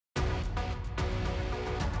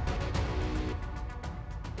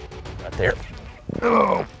right there.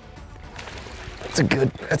 Oh,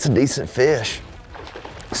 that's a decent fish.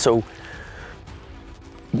 So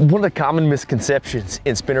one of the common misconceptions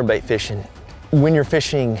in spinnerbait fishing when you're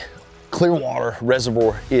fishing clear water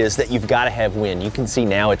reservoir is that you've got to have wind. You can see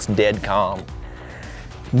now it's dead calm.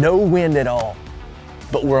 No wind at all,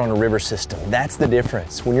 but we're on a river system. That's the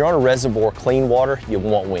difference. When you're on a reservoir, clean water, you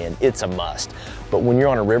want wind. It's a must. But when you're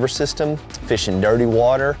on a river system, fishing dirty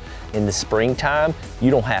water in the springtime,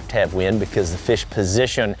 you don't have to have wind because the fish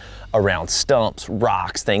position around stumps,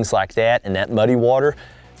 rocks, things like that, and that muddy water,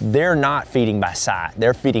 they're not feeding by sight,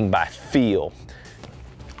 they're feeding by feel.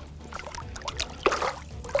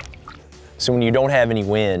 So when you don't have any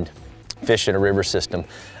wind, fishing a river system,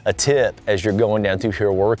 a tip as you're going down through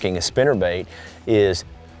here working a spinnerbait is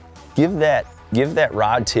give that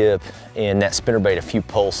rod tip and that spinnerbait a few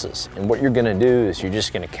pulses. And what you're gonna do is you're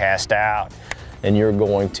just gonna cast out and you're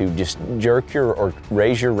going to just jerk or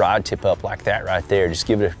raise your rod tip up like that right there. Just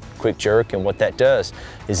give it a quick jerk, and what that does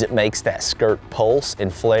is it makes that skirt pulse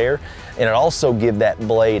and flare, and it also gives that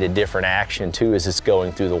blade a different action too as it's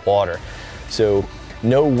going through the water. So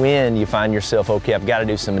no wind, you find yourself, okay, I've got to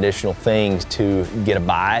do some additional things to get a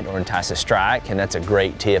bite or entice a strike, and that's a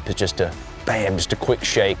great tip. It's just a bam, just a quick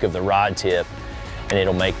shake of the rod tip, and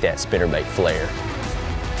it'll make that spinnerbait flare.